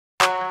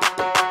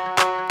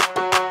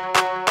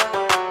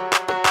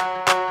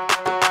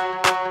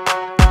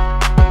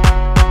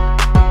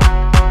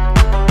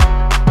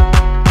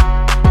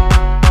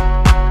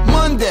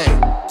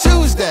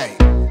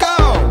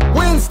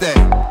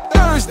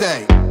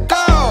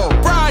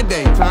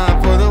Friday,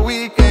 time for the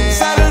weekend.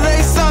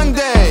 Saturday,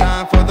 Sunday,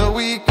 time for the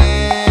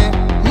weekend.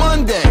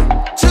 Monday,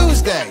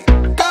 Tuesday,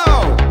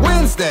 go.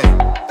 Wednesday,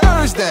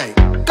 Thursday,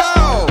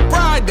 go.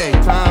 Friday,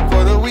 time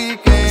for the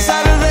weekend.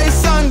 Saturday,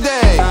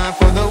 Sunday, time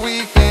for the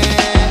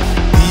weekend.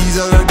 These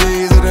are the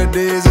days of the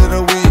days of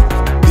the week.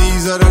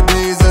 These are the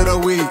days of the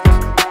week.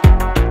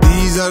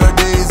 These are the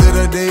days of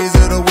the days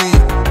of the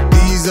week.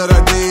 These are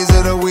the days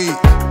of the week.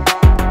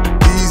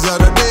 These are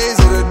the days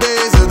of the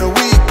days of the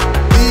week.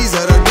 These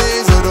are the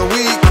days of the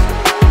week.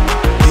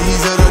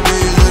 These are the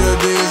days of the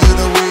days of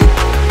the week.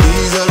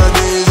 These are the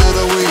days of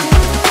the week.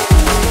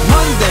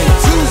 Monday,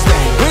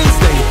 Tuesday,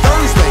 Wednesday,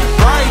 Thursday,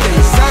 Friday,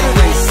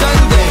 Saturday,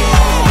 Sunday.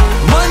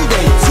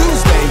 Monday,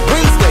 Tuesday,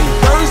 Wednesday,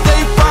 Thursday,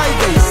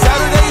 Friday,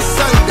 Saturday,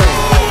 Sunday.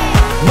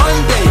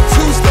 Monday,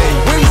 Tuesday,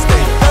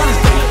 Wednesday,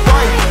 Thursday,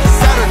 Friday,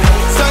 Saturday,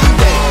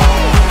 Sunday.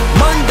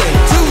 Monday,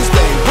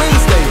 Tuesday,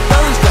 Wednesday,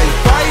 Thursday,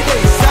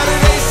 Friday,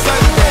 Saturday,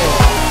 Sunday.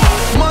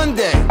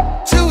 Monday,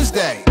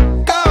 Tuesday,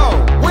 go.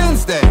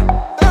 Wednesday,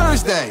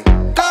 Thursday,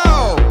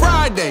 go.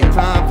 Friday,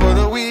 time for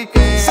the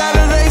weekend.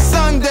 Saturday,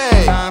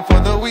 Sunday, time for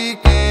the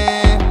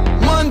weekend.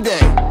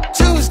 Monday,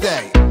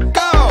 Tuesday,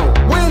 go.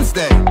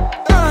 Wednesday,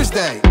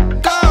 Thursday,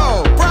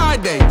 go.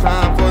 Friday,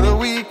 time for the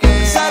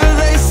weekend.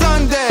 Saturday,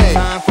 Sunday,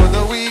 time for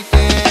the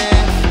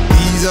weekend.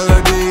 These are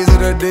the days of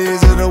the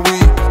days of the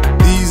week.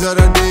 These are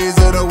the days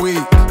of the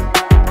week.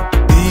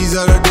 These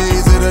are the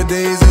days of the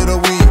days of the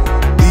week.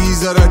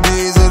 These are the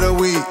days of the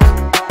week.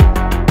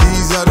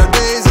 These are the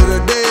days of the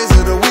days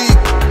of the week.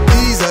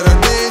 These are the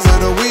days of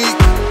the week.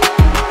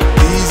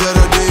 These are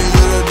the days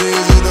of the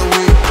days of the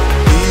week.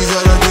 These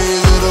are the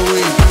days of the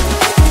week.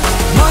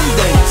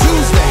 Monday,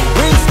 Tuesday,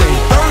 Wednesday,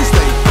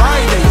 Thursday,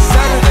 Friday,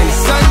 Saturday,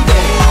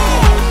 Sunday.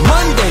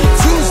 Monday,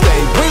 Tuesday,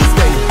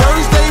 Wednesday,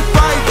 Thursday,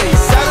 Friday,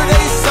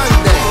 Saturday,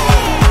 Sunday.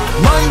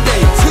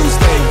 Monday,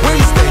 Tuesday,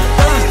 Wednesday,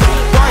 Thursday,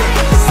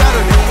 Friday,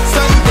 Saturday,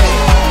 Sunday.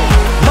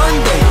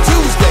 Monday,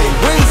 Tuesday,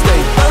 Wednesday,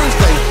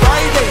 Thursday,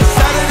 Friday,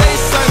 Saturday,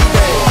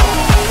 Sunday.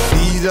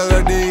 These are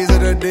the days of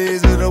the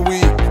days of the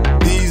week.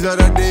 These are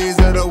the days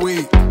of the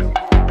week.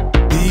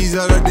 These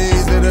are the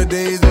days of the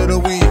days of the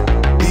week.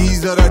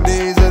 These are the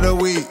days of the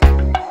week.